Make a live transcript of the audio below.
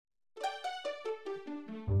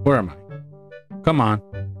Where am I? Come on.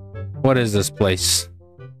 What is this place?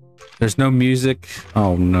 There's no music.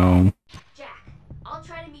 Oh no. Jack, I'll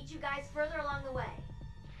try to meet you guys further along the way.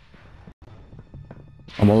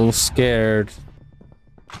 I'm a little scared.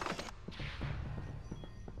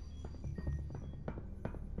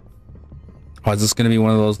 Oh, is this gonna be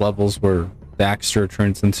one of those levels where Daxter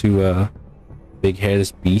turns into a big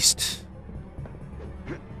headless beast?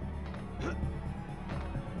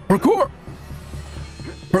 Parkour!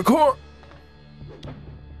 Parkour!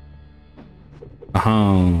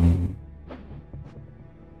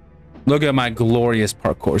 Look at my glorious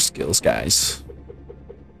parkour skills, guys.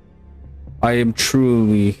 I am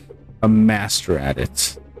truly a master at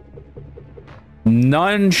it.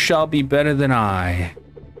 None shall be better than I.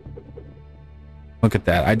 Look at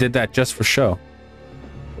that. I did that just for show.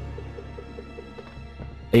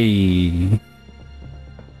 Hey.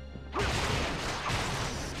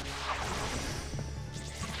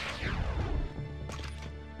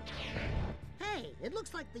 It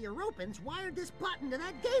looks like the Europans wired this button to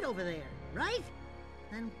that gate over there, right?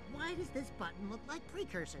 Then why does this button look like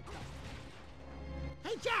precursor code?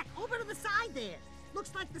 Hey, Jack, over to the side there.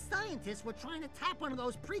 Looks like the scientists were trying to tap one of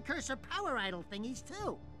those precursor power idol thingies,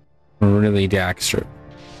 too. Really, Daxter?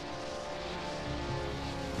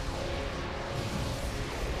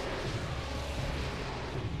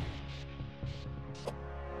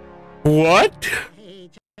 What? Hey,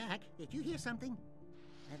 Jack, did you hear something?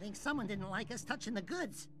 I think someone didn't like us touching the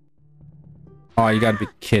goods. Oh, you gotta be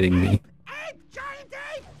kidding me. Ape! Giant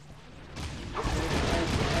ape!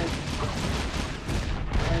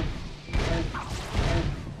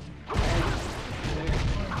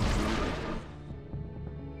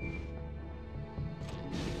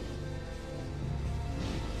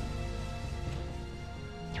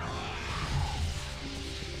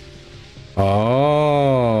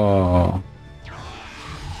 Oh.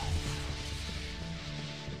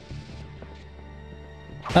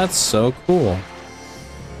 That's so cool.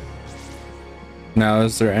 Now,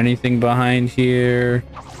 is there anything behind here?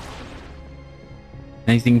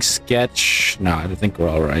 Anything sketch? No, I think we're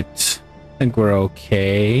all right. I think we're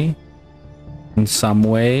okay. In some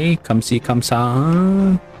way. Come see, come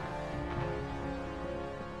sa.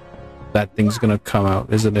 That thing's gonna come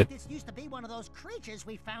out, isn't it? This used to be one of those creatures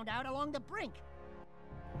we found out along the brink.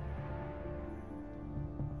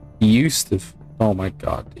 Used to. Oh my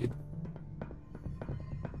god, dude.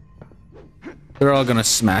 They're all gonna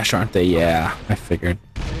smash, aren't they? Yeah, I figured.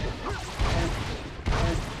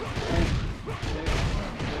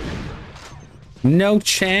 No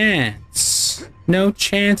chance. No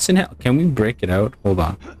chance in hell. Can we break it out? Hold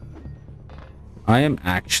on. I am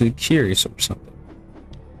actually curious over something.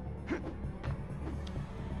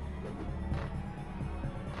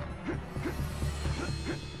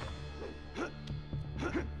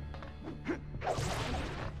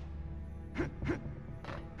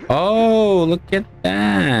 Oh, look at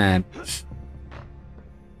that.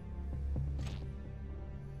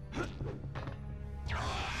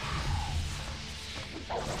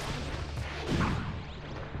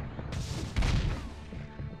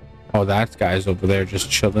 Oh, that guy's over there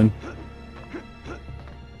just chilling.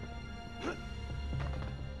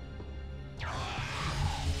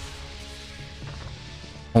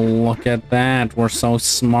 Look at that. We're so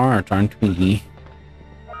smart, aren't we?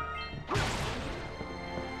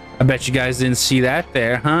 I bet you guys didn't see that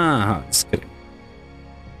there, huh? Just kidding.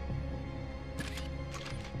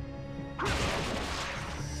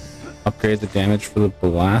 Upgrade the damage for the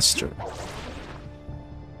blaster.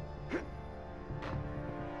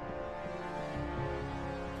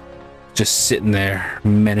 Just sitting there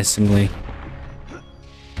menacingly.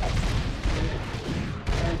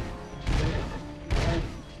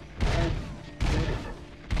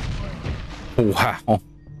 Wow.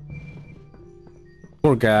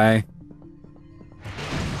 Poor guy.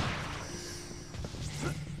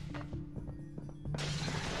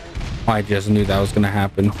 I just knew that was gonna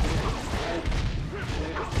happen.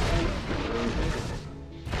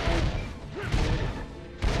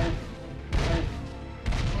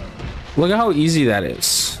 Look at how easy that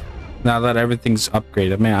is. Now that everything's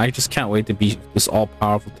upgraded. Man, I just can't wait to be this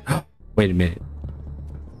all-powerful. Wait a minute.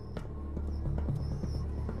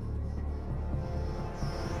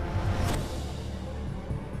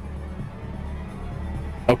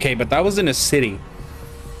 Okay, but that was in a city.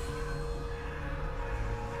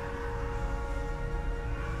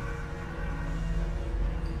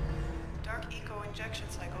 Dark eco injection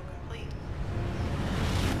cycle complete.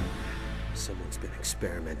 Someone's been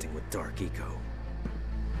experimenting with dark eco.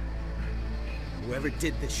 Whoever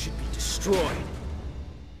did this should be destroyed.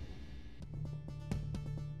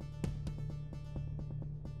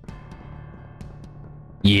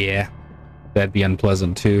 Yeah, that'd be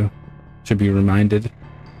unpleasant too. Should be reminded.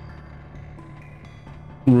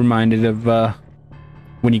 Reminded of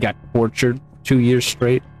when you got tortured 2 years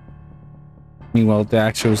straight. Meanwhile,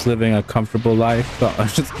 Daxter was living a comfortable life. Oh, I'm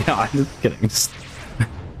just kidding. Just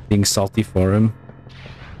being salty for him.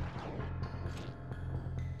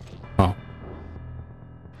 Oh.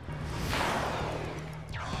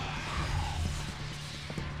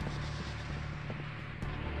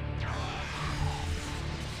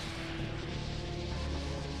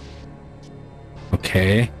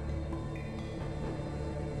 Okay.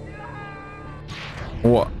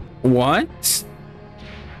 What?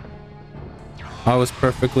 I was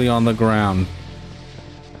perfectly on the ground.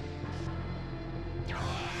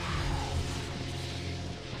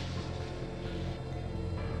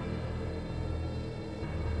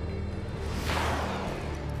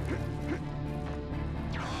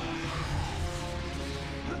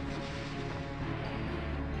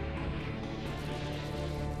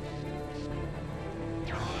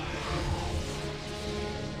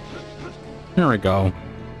 There we go.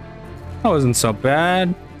 That wasn't so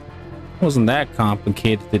bad. Wasn't that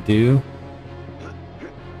complicated to do.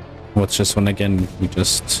 What's this one again? We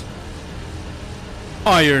just...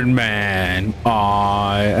 Iron Man.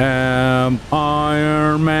 I am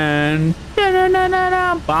Iron Man.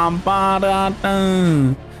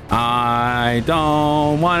 I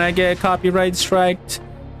don't want to get copyright striked.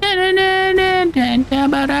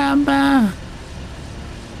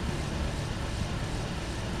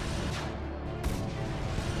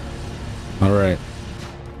 All right.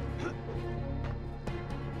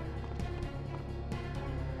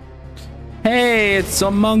 Hey, it's a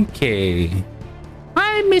monkey.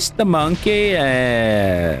 Hi, Mr. Monkey.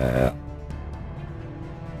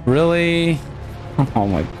 Really? Oh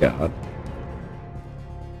my god.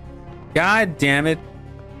 God damn it.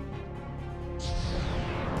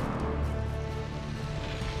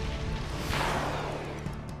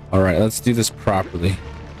 All right, let's do this properly.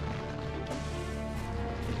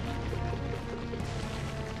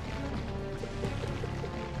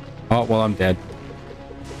 Oh, well, I'm dead.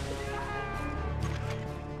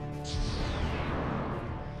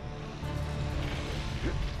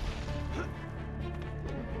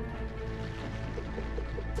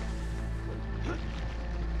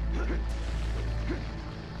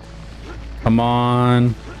 Come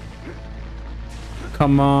on.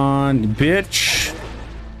 Come on, bitch.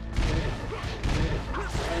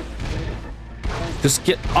 Just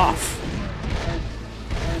get off.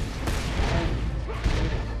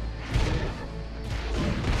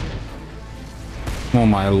 Oh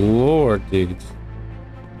my lord, dude.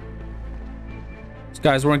 These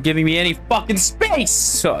guys weren't giving me any fucking space.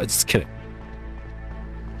 So, just kidding.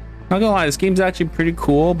 Not gonna lie, this game's actually pretty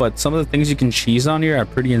cool, but some of the things you can cheese on here are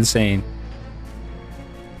pretty insane.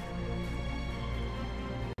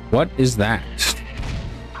 What is that?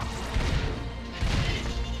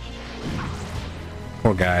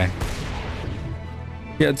 Poor guy.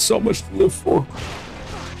 He had so much to live for.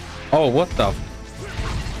 Oh, what the?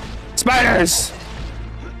 Spiders!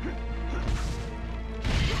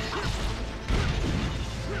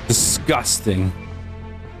 Disgusting.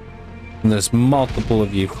 And there's multiple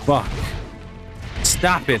of you. Fuck.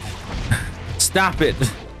 Stop it. Stop it.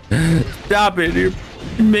 Stop it. You're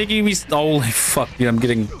making me... Holy fuck, dude. I'm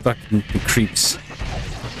getting fucking creeps.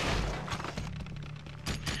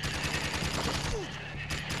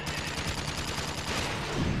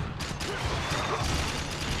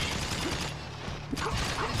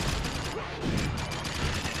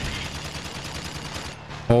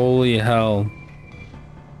 Holy hell.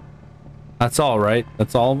 That's all right.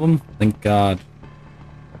 That's all of them? Thank God.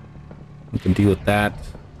 We can deal with that.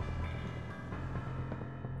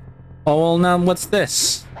 Oh, well, now what's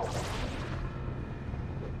this?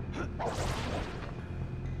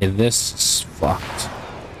 Okay, this is fucked.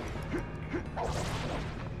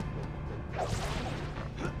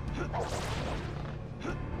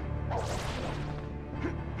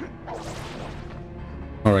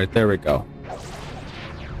 All right, there we go.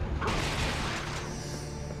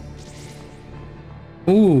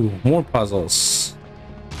 Ooh, more puzzles.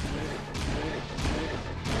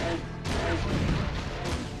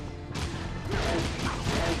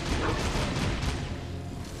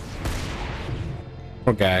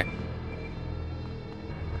 Poor guy.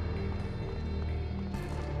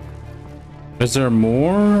 Is there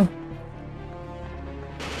more?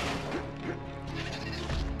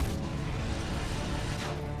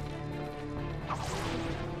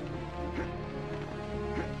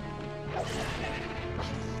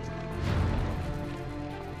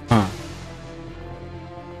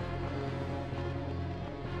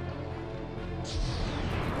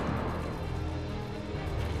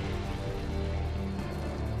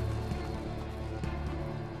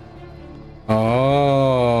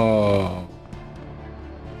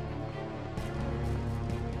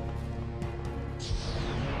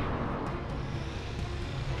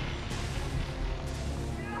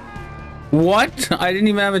 What? I didn't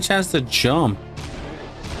even have a chance to jump.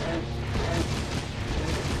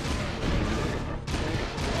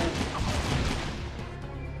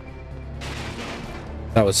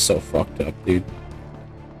 That was so fucked up, dude.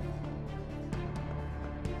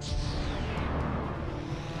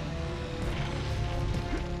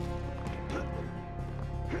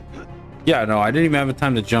 Yeah, no, I didn't even have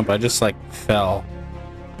time to jump. I just like fell.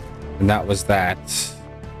 And that was that.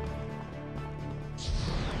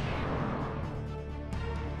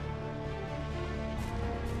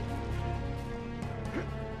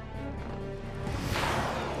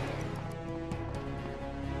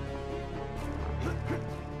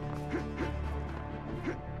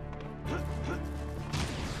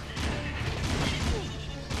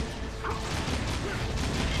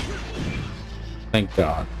 Thank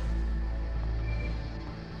God.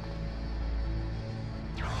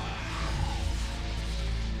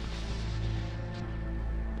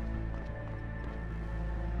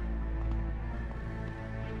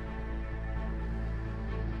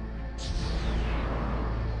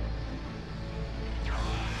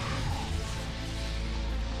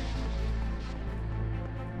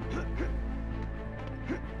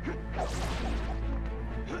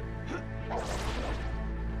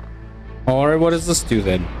 Alright, what does this do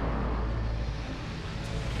then?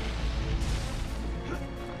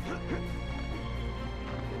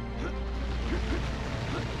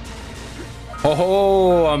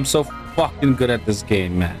 Oh, I'm so fucking good at this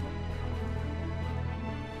game, man.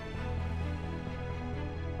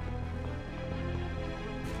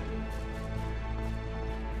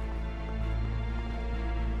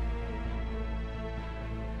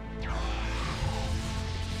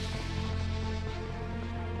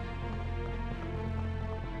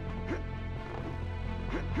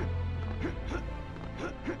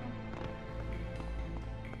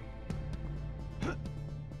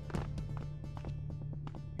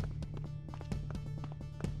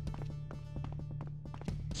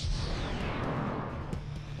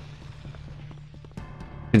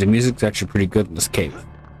 The music's actually pretty good in this cave.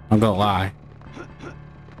 I'm gonna lie.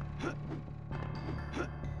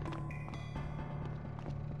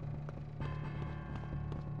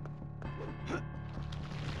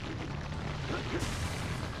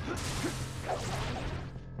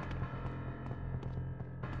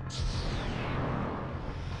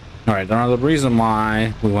 Alright, now the reason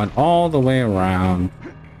why we went all the way around.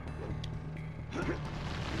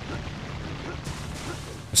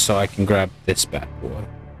 So I can grab this bad boy.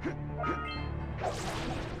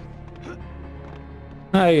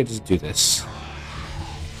 I can just do this.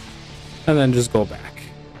 And then just go back.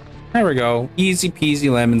 There we go. Easy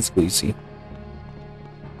peasy lemon squeezy.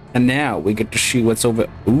 And now we get to see what's over.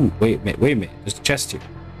 Ooh, wait a minute. There's a chest here.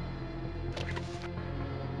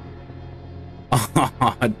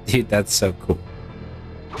 Oh, dude, that's so cool.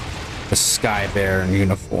 The Sky Bear in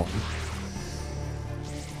uniform.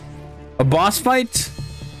 A boss fight?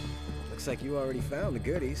 Looks like you already found the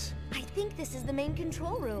goodies. I think this is the main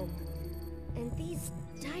control room. And these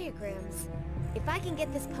diagrams. If I can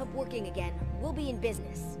get this pub working again, we'll be in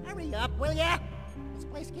business. Hurry up, will ya? This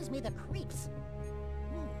place gives me the creeps.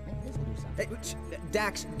 Maybe this will do something. Hey,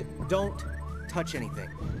 Dax, don't touch anything.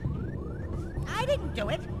 I didn't do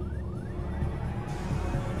it.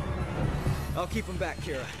 I'll keep him back,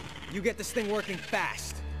 Kira. You get this thing working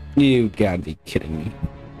fast. You gotta be kidding me.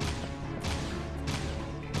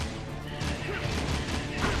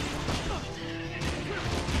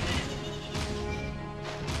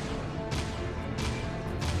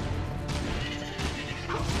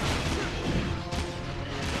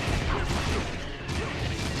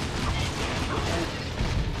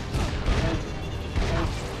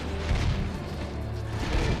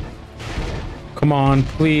 Come on,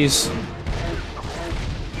 please.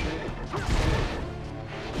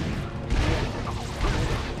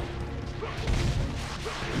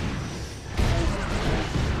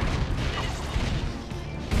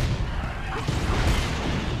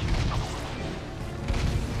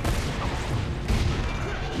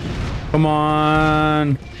 Come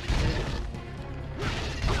on.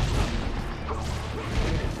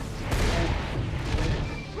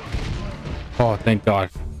 Oh, thank God.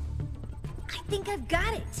 I think I've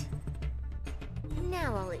got it.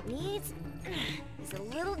 Now all it needs is a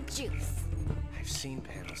little juice. I've seen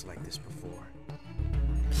panels like this before.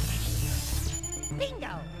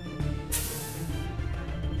 Bingo!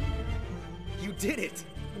 You did it!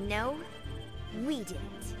 No, we did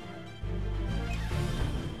it.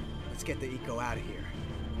 Let's get the eco out of here.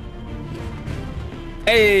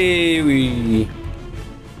 Hey, we.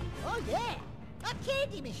 Oh yeah, a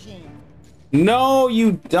candy machine. No,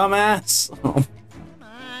 you dumbass. Come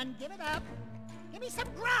on, give it up.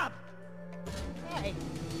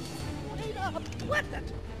 What the?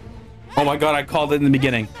 Oh my god, I called it in the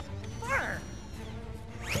beginning. Fur.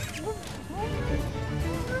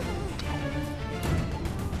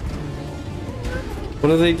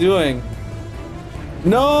 What are they doing?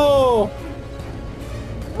 No!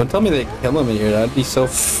 Don't tell me they kill him here. That'd be so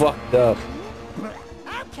fucked up.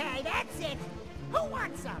 Okay, that's it. Who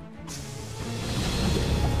wants some?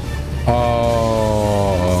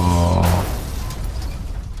 Oh.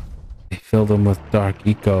 They filled him with dark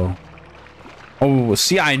eco. Oh,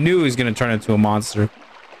 see, I knew he was gonna turn into a monster.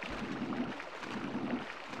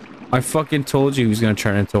 I fucking told you he was gonna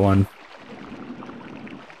turn into one.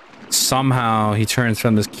 Somehow he turns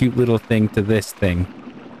from this cute little thing to this thing.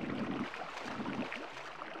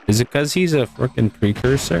 Is it because he's a freaking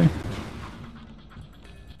precursor?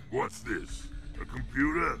 What's this? A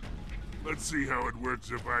computer? Let's see how it works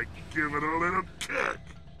if I give it a little kick.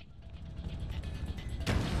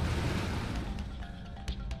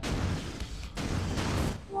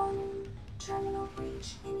 Warning. Terminal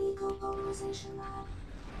breach in eco-polarization lab.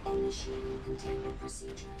 Initiating containment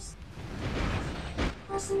procedures.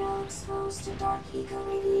 Personnel exposed to dark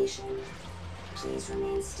eco-radiation. Please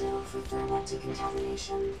remain still for thermal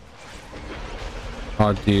decontamination.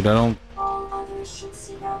 Oh, dude, I don't... All others should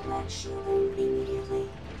seek out lead shielding immediately.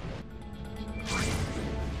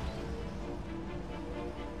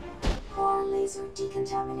 Core laser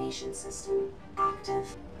decontamination system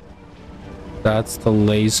active. That's the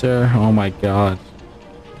laser? Oh my god.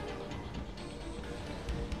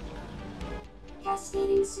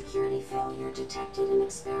 Cascading security failure detected in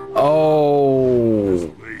experiment. Oh.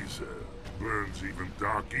 This laser burns even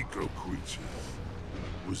dark eco creatures.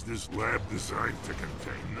 Was this lab designed to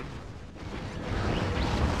contain them?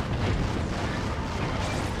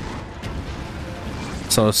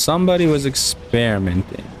 So somebody was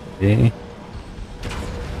experimenting, eh?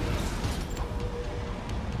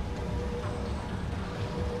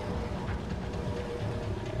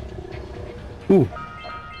 Ooh.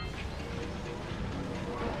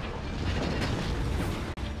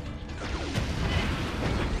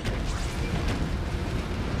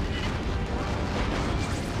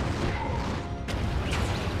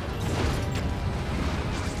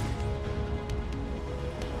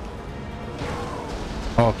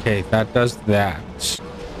 Okay, that does that.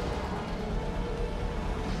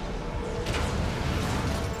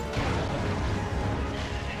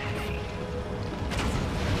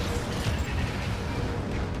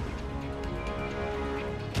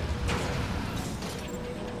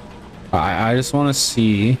 I just want to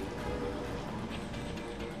see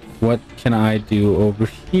what can I do over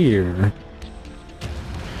here.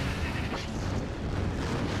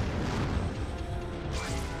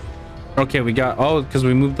 Okay, we got... Oh, because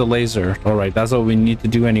we moved the laser. All right, that's what we need to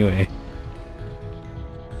do anyway.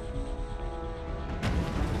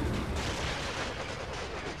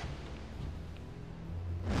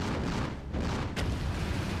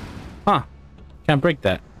 Huh. Can't break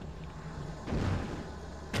that.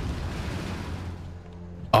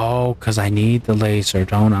 Oh, because I need the laser,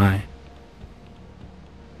 don't I?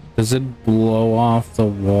 Does it blow off the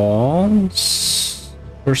walls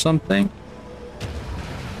or something?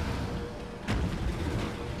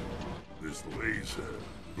 This laser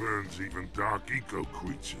burns even dark eco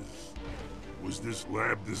creatures. Was this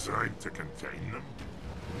lab designed to contain them?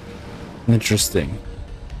 Interesting.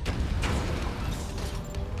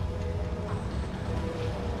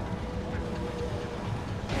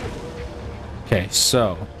 Okay,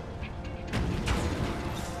 so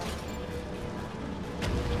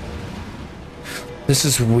this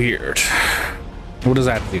is weird. What does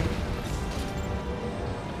that do?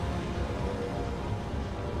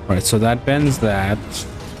 All right, so that bends that.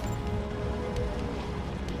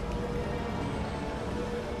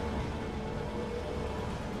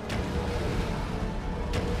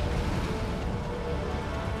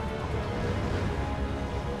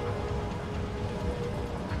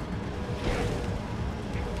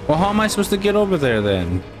 Well, how am I supposed to get over there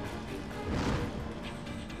then?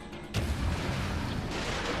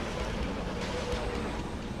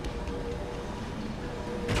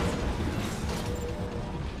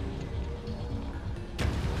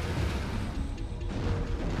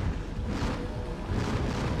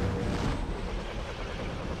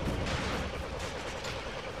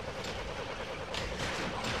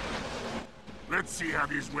 Let's see how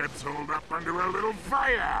these webs hold up under a little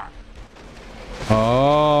fire.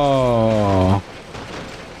 Oh.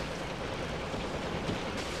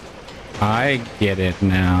 I get it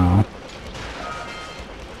now.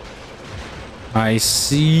 I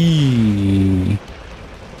see.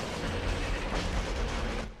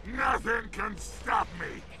 Nothing can stop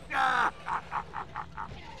me.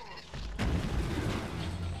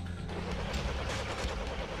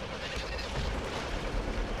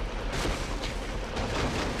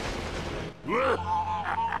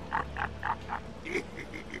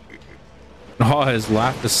 Oh, his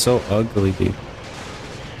laugh is so ugly, dude.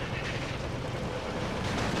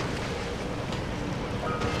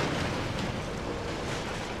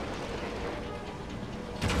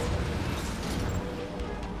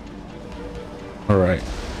 All right.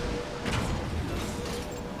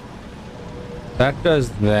 That does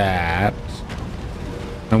that.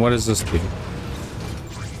 And what does this do?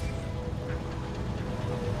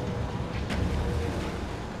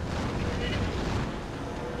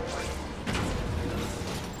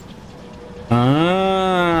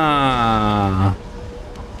 Ah.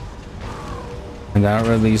 And that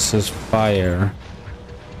releases fire.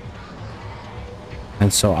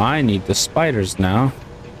 And so I need the spiders now.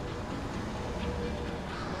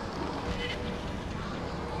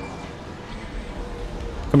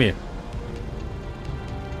 Come here.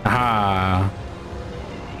 Aha.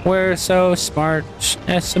 We're so smart.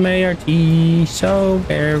 S-M-A-R-T. So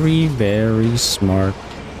very, very smart.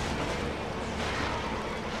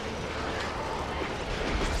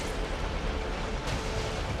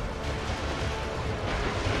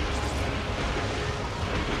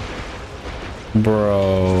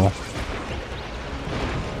 Bro.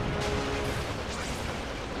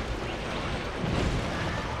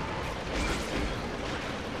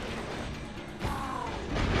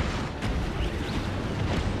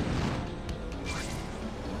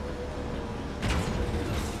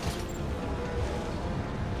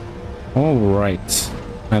 All right.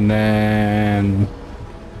 And then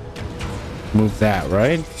move that,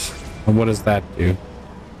 right? And what does that do?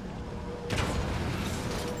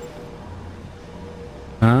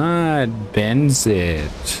 Ah, it bends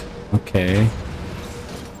it. Okay.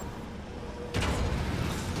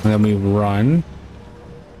 And then we run.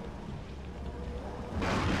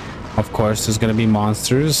 Of course, there's gonna be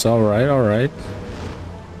monsters. All right, all right.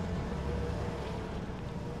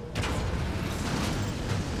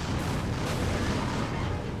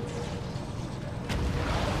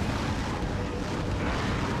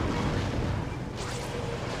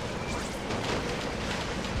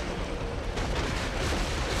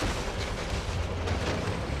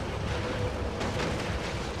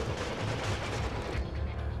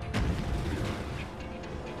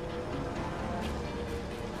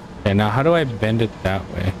 Okay, now how do I bend it that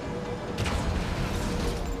way?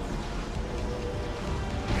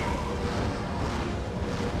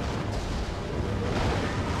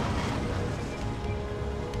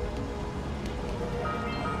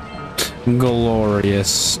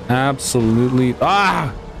 Glorious. Absolutely.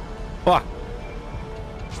 Ah! Fuck.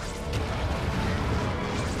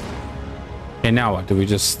 Okay, now what? Do we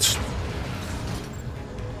just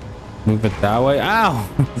move it that way? Ow!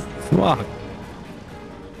 Fuck.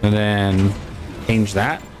 And then change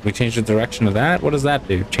that. We change the direction of that. What does that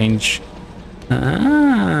do? Change.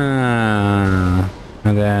 Ah.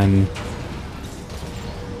 And then.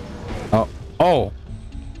 Oh. Oh.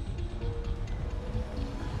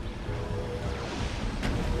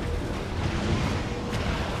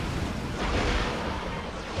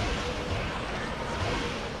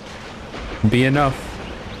 Be enough.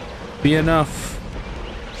 Be enough.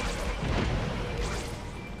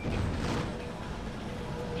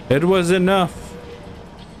 It was enough.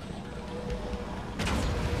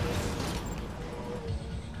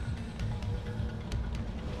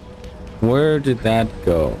 Where did that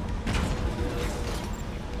go?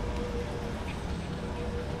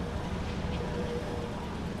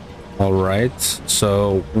 All right.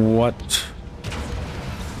 So what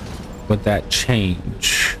would that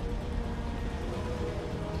change?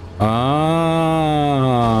 Ah.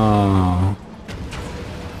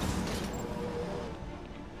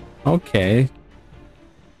 Okay.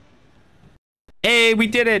 Hey, we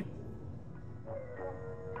did it.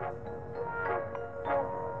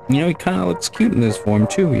 You know, he kind of looks cute in this form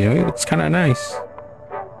too. You know, he looks kind of nice.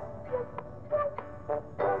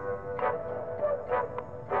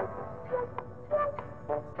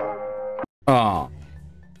 Oh.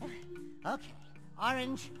 Okay.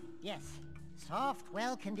 Orange, yes. Soft,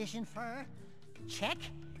 well-conditioned fur, check.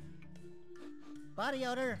 Body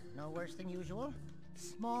odor, no worse than usual.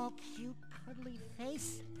 Small, cute, cuddly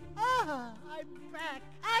face. Ah, I'm back.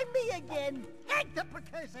 I'm me again. Thank the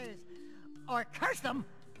precursors. Or curse them.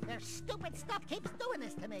 Their stupid stuff keeps doing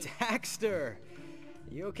this to me. Daxter!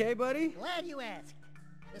 You okay, buddy? Glad you asked.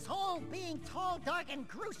 This whole being tall, dark, and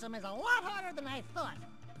gruesome is a lot harder than I thought.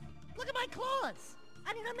 Look at my claws.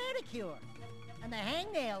 I need a manicure. And the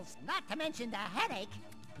hangnails, not to mention the headache.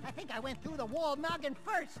 I think I went through the wall noggin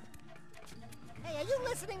first. Hey, are you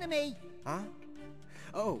listening to me? Huh?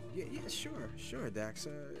 Oh, yeah, sure, Dax.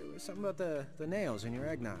 It was something about the nails in your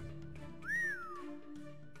eggnog.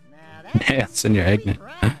 Now that's Nails in your eggnog.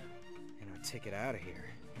 right. You know, take it out of here.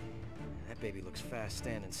 That baby looks fast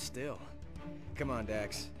standing still. Come on,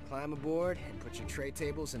 Dax. Climb aboard and put your tray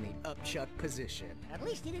tables in the upchuck position. At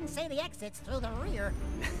least you didn't say the exit's through the rear.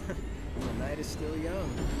 The night is still young.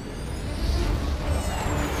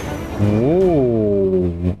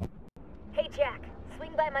 Ooh. Hey Jack,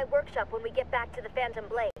 swing by my workshop when we get back to the Phantom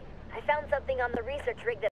Blade. I found something on the research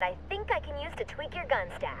rig that I think I can use to tweak your gun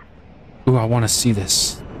staff. Ooh, I want to see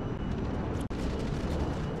this.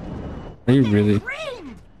 Are you really?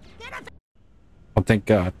 Oh, thank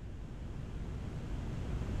God.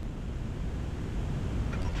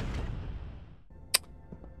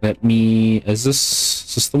 Let me... Is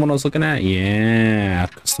this the one I was looking at? Yeah.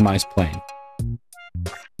 Customized plane.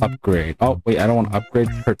 Upgrade. Oh, wait. I don't want to upgrade.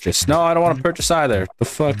 Purchase. No, I don't want to purchase either. The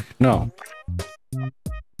fuck? No.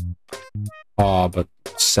 Oh, but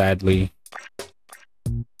sadly...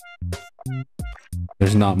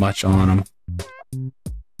 There's not much on them.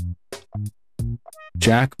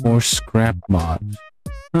 Jack or scrap mod.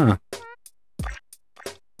 Huh.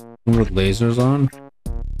 With lasers on?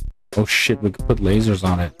 Oh shit, we could put lasers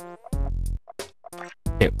on it.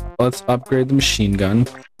 Okay, let's upgrade the machine gun.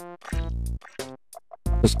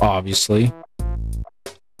 Because obviously...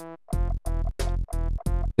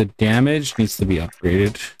 the damage needs to be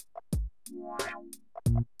upgraded.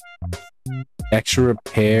 Extra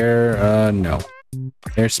repair, no.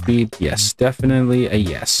 Airspeed, yes. Definitely a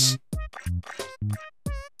yes.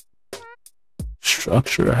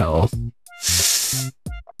 Structure health.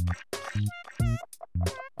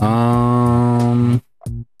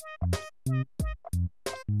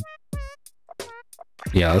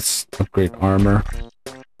 Yeah, let's upgrade armor.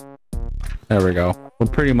 There we go. We're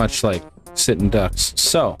pretty much like sitting ducks.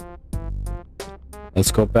 So,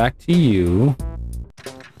 let's go back to you.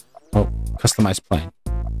 Oh, customized plane.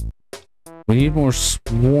 We need more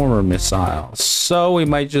swarmer missiles. So we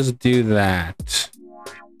might just do that.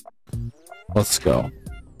 Let's go.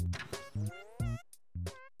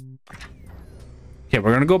 Okay,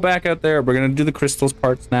 we're gonna go back out there. We're gonna do the crystals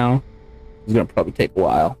parts now. It's gonna probably take a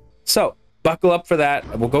while. So, buckle up for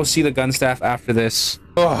that. We'll go see the gun staff after this.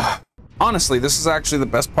 Ugh. Honestly, this is actually the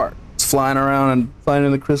best part. It's flying around and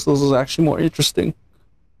finding the crystals is actually more interesting.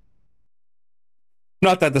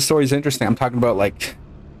 Not that the story's interesting. I'm talking about, like...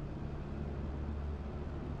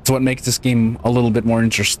 it's what makes this game a little bit more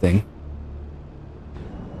interesting.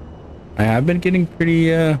 I have been getting pretty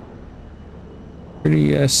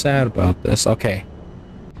sad about this. Okay.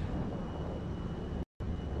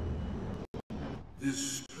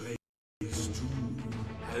 This place too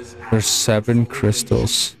has There's 7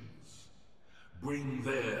 crystals. bring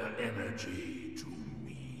their energy to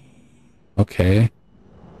me. Okay.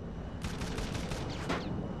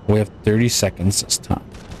 We have 30 seconds this time.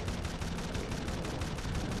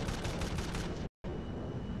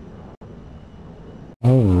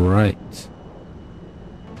 Alright.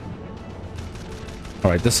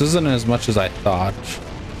 Alright, this isn't as much as I thought.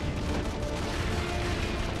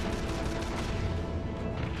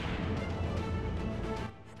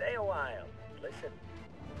 Stay a while. Listen.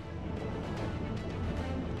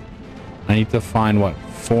 I need to find, what,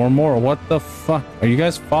 4 more? What the fuck? Are you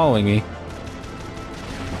guys following me?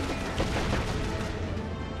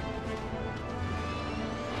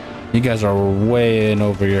 You guys are way in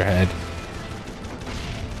over your head.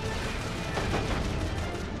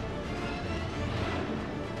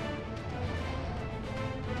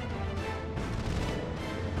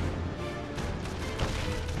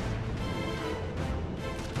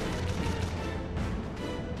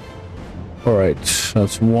 All right,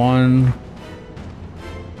 that's 1.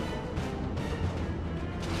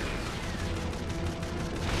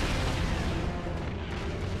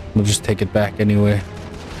 We'll just take it back anyway.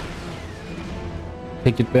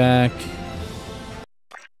 Take it back.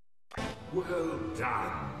 Well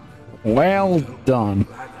done. Well done.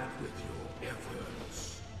 Planet with your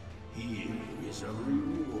efforts. Here is a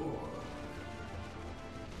reward.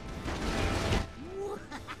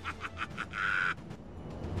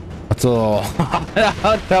 What's all?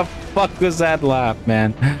 What the fuck was that laugh,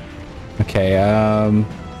 man? Okay,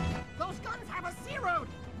 Those guns have us zeroed.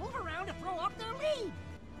 Move around to throw up their lead.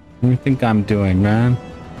 what do you think I'm doing, man?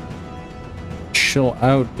 Chill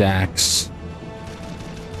out, Dax.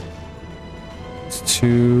 It's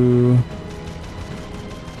 2.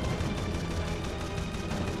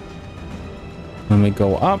 Then we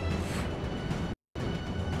go up.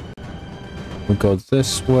 We go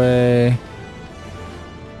this way.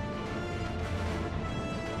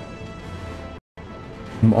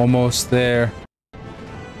 I'm almost there.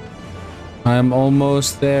 I'm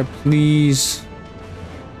almost there, please.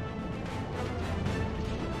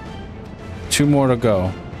 2 more to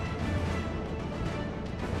go.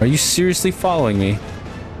 Are you seriously following me?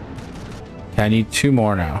 Okay, I need 2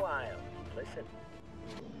 more Stay a now. while. Listen.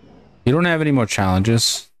 You don't have any more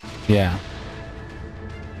challenges? Yeah.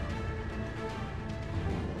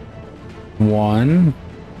 1.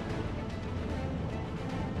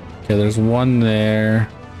 Okay, there's 1 there.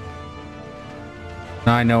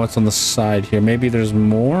 Now I know it's on the side here. Maybe there's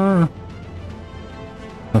more?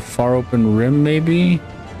 A far open rim, maybe?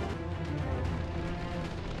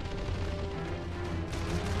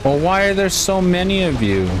 Well, why are there so many of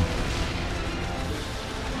you?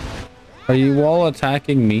 Are you all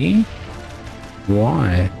attacking me?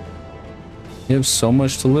 Why? You have so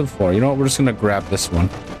much to live for. You know what? We're just gonna grab this one.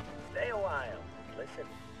 Stay a while. Listen.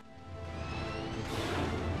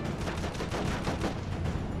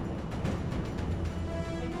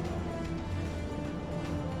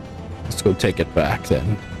 Let's go take it back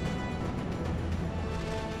then.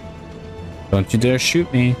 Don't you dare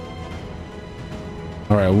shoot me.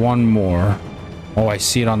 Alright, 1 more. Oh, I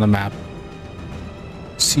see it on the map.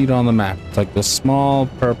 See it on the map. It's like this small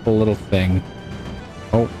purple little thing.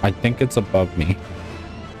 Oh, I think it's above me.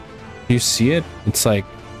 Do you see it? It's like...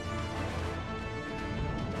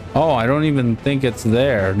 Oh, I don't even think it's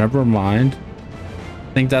there. Never mind.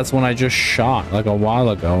 I think that's one I just shot like a while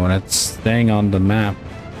ago and it's staying on the map.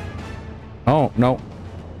 Oh, no.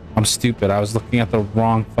 I'm stupid. I was looking at the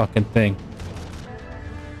wrong fucking thing.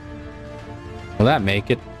 Will that make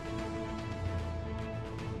it?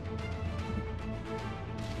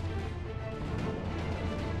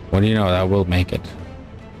 What do you know? That will make it.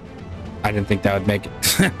 I didn't think that would make it.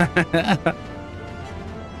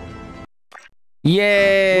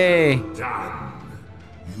 Yay! Well done.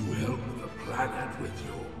 You helped the planet with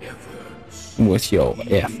your efforts. With your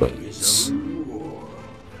efforts.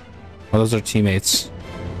 Oh, those are teammates.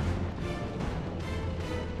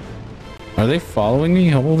 Are they following me?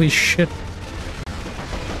 Holy shit.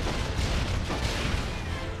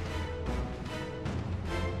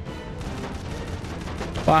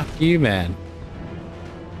 Fuck you, man.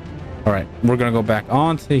 Alright, we're gonna go back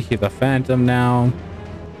on to the Phantom now.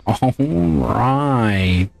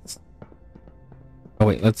 Alright. Oh,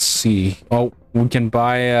 wait, let's see. Oh, we can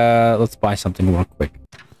buy, let's buy something real quick.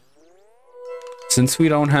 Since we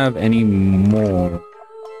don't have any more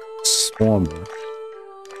Swarmer.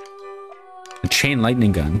 A chain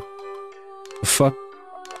lightning gun. The fuck?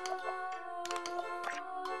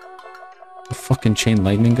 A fucking chain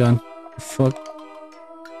lightning gun? The fuck?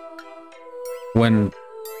 When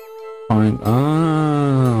I'm...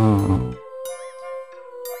 Oh.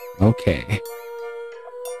 Okay.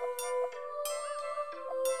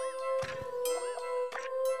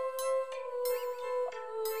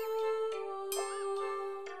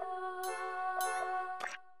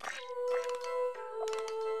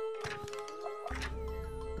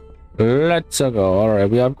 Let's go. All right,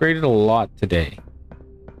 we upgraded a lot today.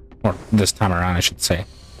 Or this time around, I should say.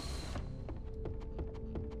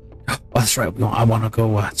 Oh, that's right. I want to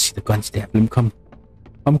go see the gun staff. I'm coming.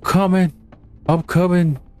 I'm coming. I'm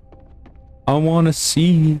coming. I want to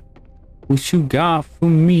see what you got for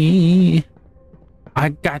me. I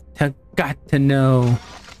got to know.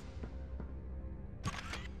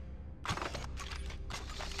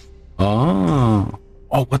 Oh.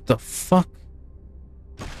 Oh, what the fuck?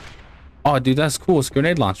 Oh, dude, that's cool. It's a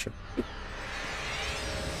grenade launcher.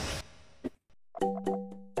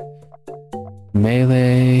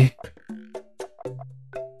 Melee.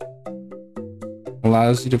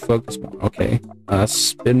 Allows you to focus more. Okay.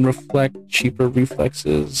 Spin reflect, cheaper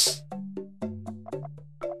reflexes.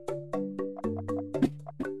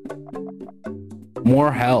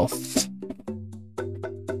 More health.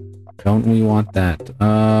 Don't we want that?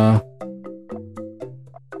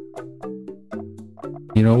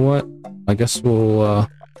 You know what? I guess we'll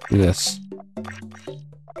do this.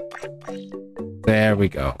 There we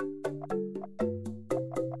go.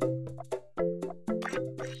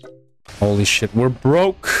 Holy shit, we're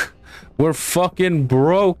broke. We're fucking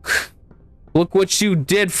broke. Look what you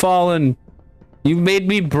did, Fallen. You made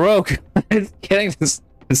me broke. It's getting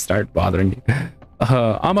to start bothering me.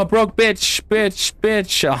 I'm a broke bitch.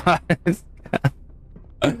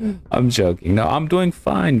 I'm joking. No, I'm doing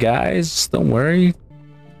fine, guys. Don't worry.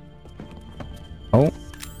 Oh.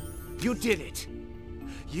 You did it.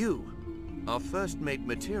 You are first-mate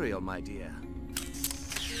material, my dear.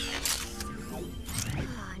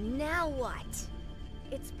 Now what?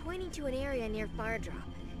 It's pointing to an area near fire drop.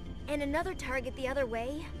 And another target the other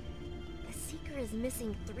way? The Seeker is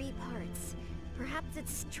missing 3 parts. Perhaps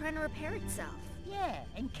it's trying to repair itself. Yeah,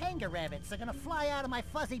 and kangaroo rabbits are gonna fly out of my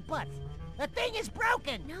fuzzy butt. The thing is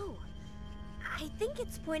broken! No. I think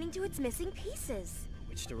it's pointing to its missing pieces.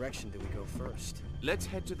 Which direction do we go first? Let's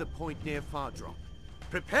head to the point near Fardrop.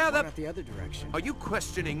 Prepare Why the... not the other direction? Are you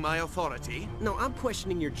questioning my authority? No, I'm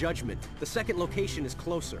questioning your judgment. The second location is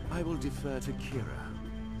closer. I will defer to Kira.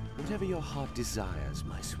 Whatever your heart desires,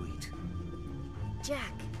 my sweet.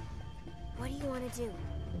 Jack, what do you want to do?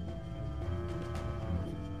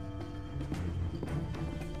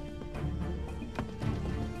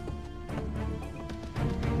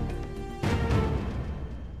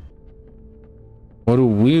 What do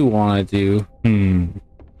we want to do?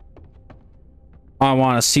 I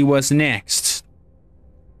want to see what's next.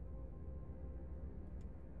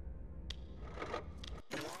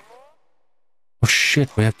 Oh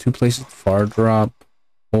shit, we have two places. Far drop.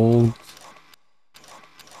 Old.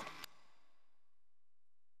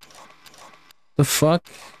 The fuck?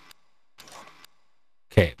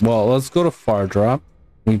 Okay, well, let's go to Far Drop.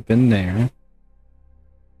 We've been there.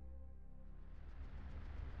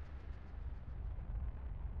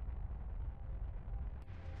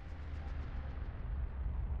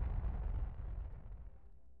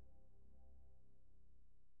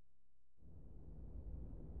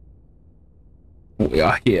 We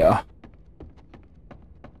are here.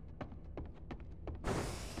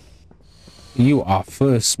 You are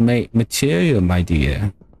first mate material, my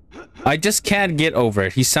dear. I just can't get over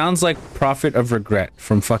it. He sounds like Prophet of Regret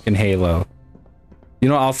from fucking Halo. You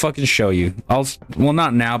know, I'll fucking show you. Well,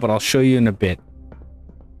 not now, but I'll show you in a bit.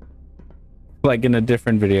 Like in a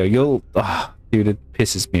different video. Dude, it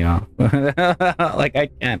pisses me off. Like, I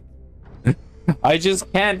can't. I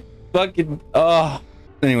just can't fucking,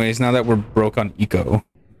 Anyways, now that we're broke on eco.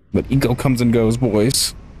 But eco comes and goes,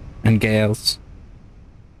 boys and gals.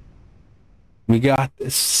 We got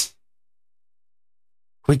this.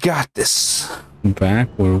 We got this. Back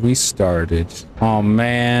where we started. Oh,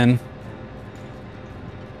 man.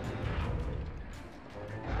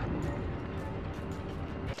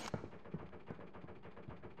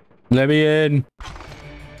 Let me in.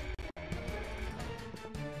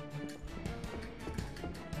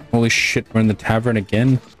 Holy shit, we're in the tavern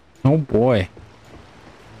again. Oh boy.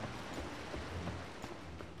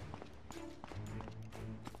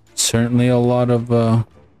 Certainly a lot of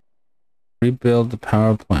rebuild the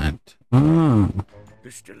power plant. Ah.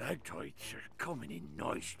 The stalactites are coming in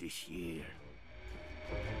nice this year.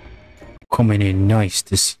 Coming in nice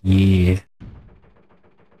this year.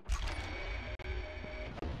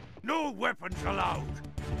 No weapons allowed.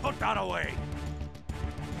 Put that away.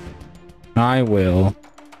 I will.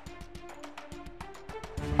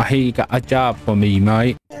 I hear you got a job for me,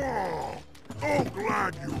 mate. Oh,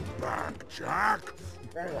 glad you're back, Jack.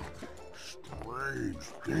 Strange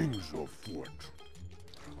things afoot.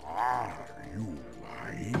 You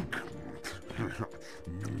like?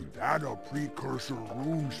 That a precursor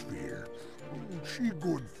rune sphere. She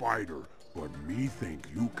good fighter, but me think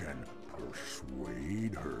you can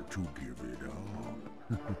persuade her to give it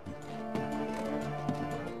up.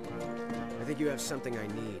 I think you have something I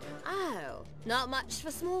need. Oh, not much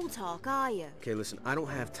for small talk, are you? Okay, listen, I don't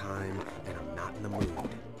have time, and I'm not in the mood.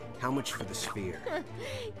 How much for the sphere?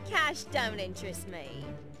 Cash don't interest me.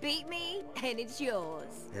 Beat me, and it's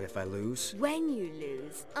yours. And if I lose? When you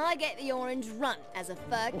lose, I get the orange runt as a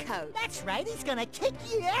fur coat. That's right, he's gonna kick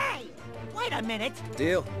you. Hey! Wait a minute.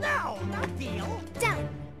 Deal. No, no deal. Done.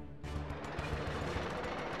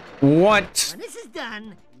 What? When this is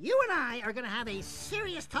done, you and I are gonna have a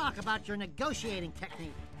serious talk about your negotiating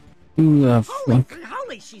technique. Who the Holy, fuck?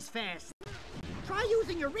 holy, she's fast. Try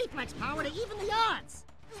using your reflex power to even the odds.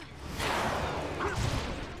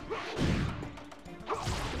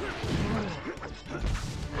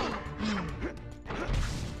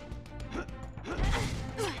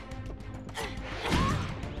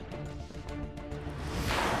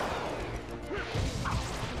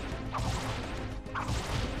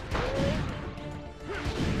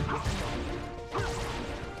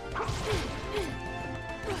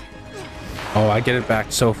 Oh, I get it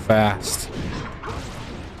back so fast.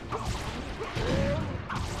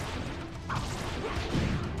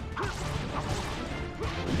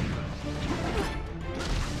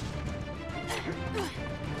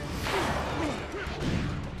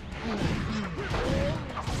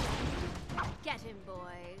 Get him, boys.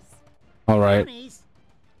 All right. Ponies?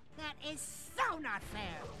 That is so not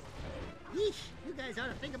fair. Yeesh, you guys ought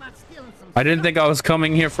to think about stealing some. I didn't think I was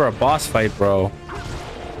coming here for a boss fight, bro.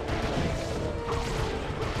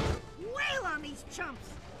 Wail on these chumps.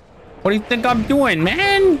 What do you think I'm doing,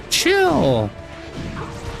 man? Chill.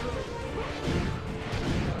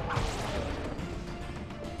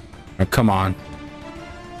 Oh, come on.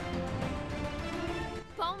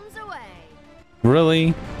 Bombs away.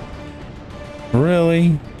 Really?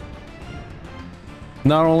 Really?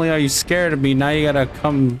 Not only are you scared of me, now you gotta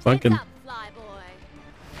come fucking... Up, fly boy.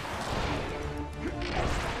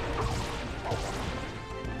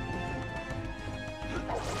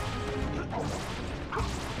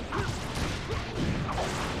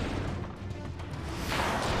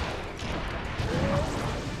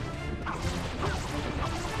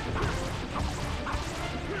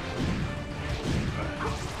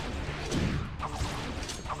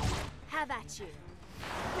 Have at you.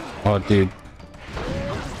 Oh, dude.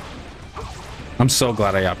 I'm so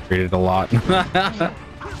glad I upgraded a lot.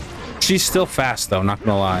 She's still fast, though, not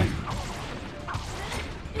gonna lie.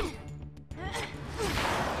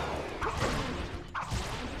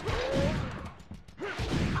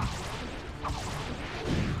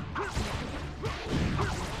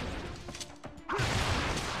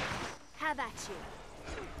 Have at you.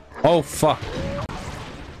 Oh, fuck.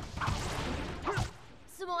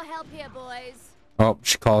 Some more help here, boys. Oh,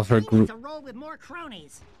 she calls her We need group. to roll with more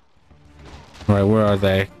cronies. All right, where are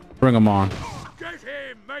they? Bring them on. Get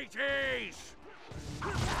him, mateys!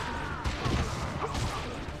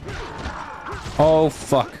 Oh,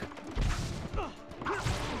 fuck.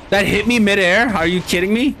 That hit me midair? Are you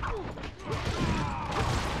kidding me?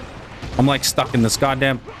 I'm like stuck in this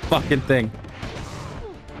goddamn fucking thing.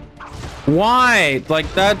 Why?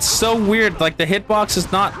 Like, that's so weird. Like, the hitbox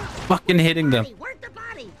is not fucking hitting them. Hey, work the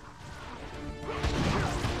body.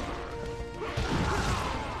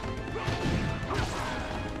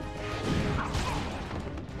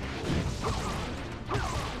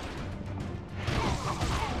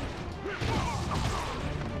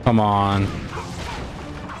 Come on.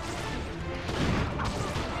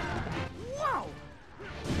 Whoa!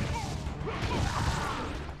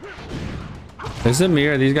 Is it me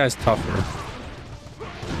or are these guys tougher?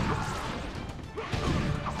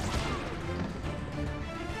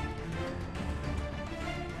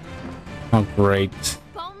 Oh, great.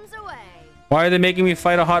 Bombs away. Why are they making me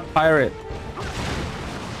fight a hot pirate?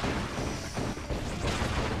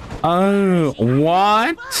 Oh,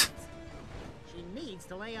 what? She needs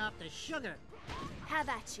to lay off the sugar. Have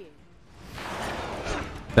at you.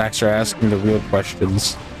 Daxter asking the real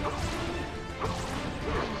questions.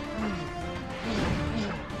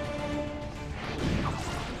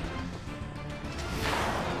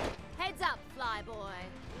 Heads up, fly boy.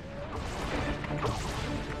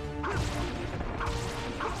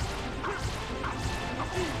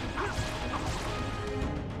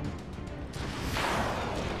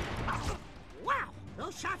 Wow,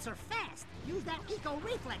 those shots are fast. Use that eco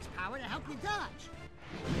reflex power to help you dodge.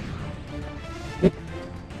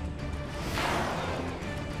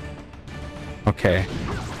 Okay.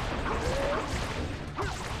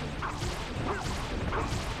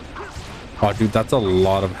 Oh, dude, that's a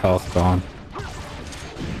lot of health gone.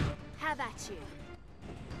 Have at you.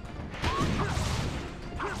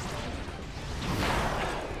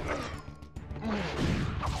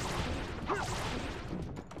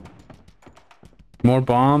 More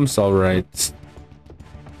bombs? All right.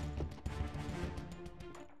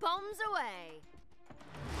 Bombs away.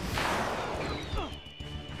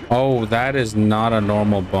 Oh, that is not a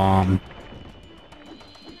normal bomb.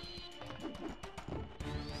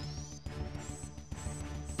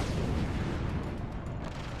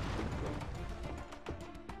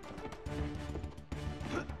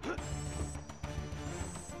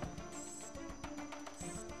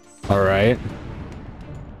 All right.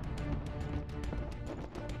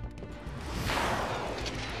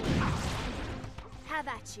 Have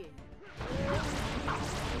at you.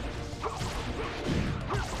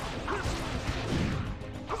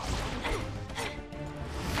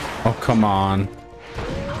 Oh, come on.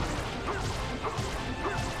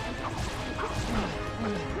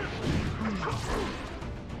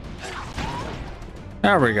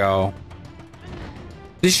 There we go.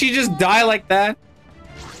 Did she just die like that?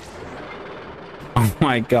 Oh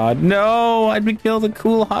my god, no! I'd be killed a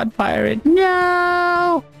cool hot pirate.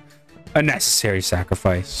 No! A necessary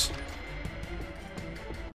sacrifice.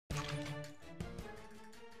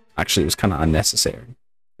 Actually, it was kind of unnecessary.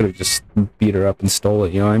 Could have just beat her up and stole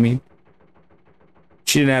it, you know what I mean?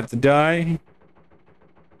 She didn't have to die.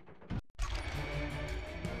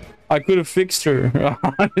 I could have fixed her.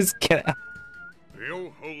 Just kidding.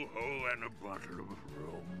 Yo ho ho and a bottle of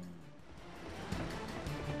rum.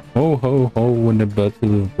 Ho ho ho and a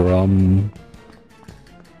bottle of rum.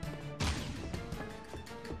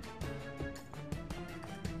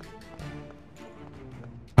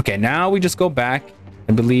 Okay, now we just go back,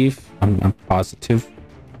 I believe. I'm positive.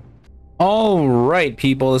 All right,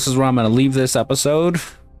 people, this is where I'm going to leave this episode.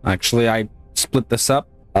 Actually, I split this up.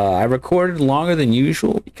 I recorded longer than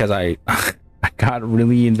usual because I I got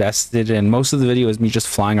really invested, and most of the video is me just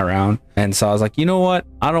flying around. And so I was like, you know what?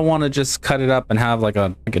 I don't want to just cut it up and have like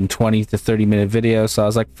a 20 to 30 minute video. So I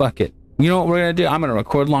was like, fuck it. You know what we're gonna do? I'm gonna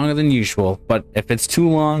record longer than usual, but if it's too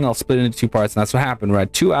long, I'll split it into 2 parts, and that's what happened. We're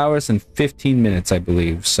at 2 hours and 15 minutes, I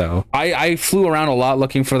believe. So I flew around a lot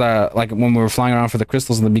looking for the, like when we were flying around for the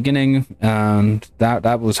crystals in the beginning, and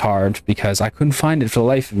that was hard because I couldn't find it for the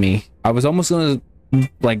life of me. I was almost gonna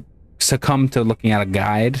like succumb to looking at a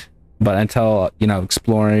guide, but until, you know,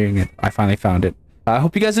 exploring it, I finally found it. I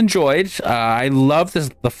hope you guys enjoyed. I love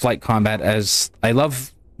the flight combat, as I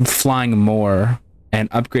love flying more and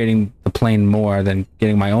upgrading the plane more than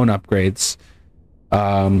getting my own upgrades,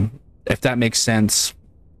 if that makes sense.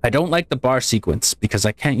 I don't like the bar sequence because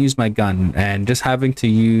I can't use my gun, and just having to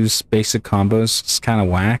use basic combos is kind of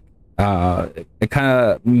whack. It kind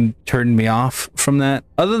of turned me off from that.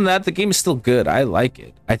 Other than that, the game is still good. I like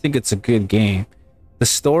it. I think it's a good game. The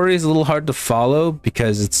story is a little hard to follow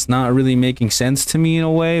because it's not really making sense to me in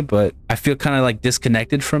a way, but I feel kind of like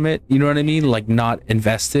disconnected from it. You know what I mean? Like not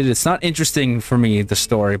invested. It's not interesting for me, the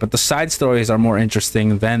story, but the side stories are more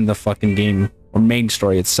interesting than the fucking game or main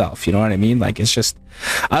story itself. You know what I mean? Like, it's just,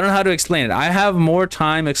 I don't know how to explain it. I have more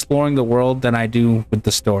time exploring the world than I do with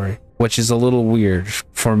the story, which is a little weird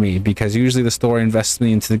for me because usually the story invests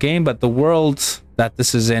me into the game, but the world that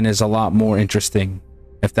this is in is a lot more interesting,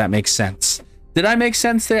 if that makes sense. Did I make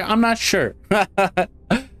sense there? I'm not sure.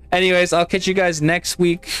 Anyways, I'll catch you guys next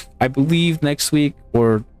week. I believe next week,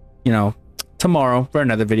 or, you know, tomorrow for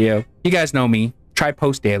another video. You guys know me. Try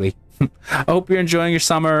post daily. I hope you're enjoying your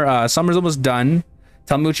summer. Summer's almost done.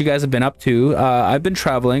 Tell me what you guys have been up to. I've been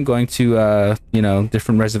traveling, going to, you know,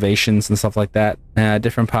 different reservations and stuff like that.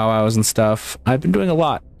 Different powwows and stuff. I've been doing a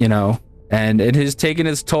lot, you know. And it has taken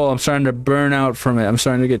its toll. I'm starting to burn out from it. I'm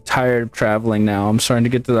starting to get tired of traveling now. I'm starting to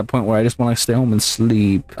get to that point where I just want to stay home and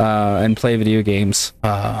sleep and play video games.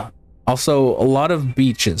 Also, a lot of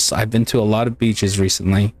beaches. I've been to a lot of beaches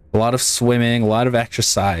recently. A lot of swimming, a lot of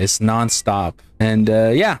exercise, non-stop. And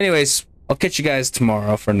yeah, anyways, I'll catch you guys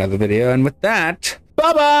tomorrow for another video. And with that,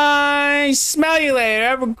 bye-bye! Smell you later.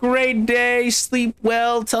 Have a great day. Sleep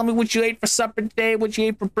well. Tell me what you ate for supper today, what you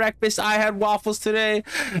ate for breakfast. I had waffles today.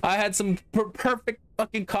 I had some perfect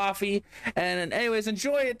fucking coffee. And anyways,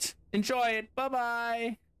 enjoy it. Enjoy it.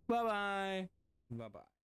 Bye-bye. Bye-bye. Bye-bye.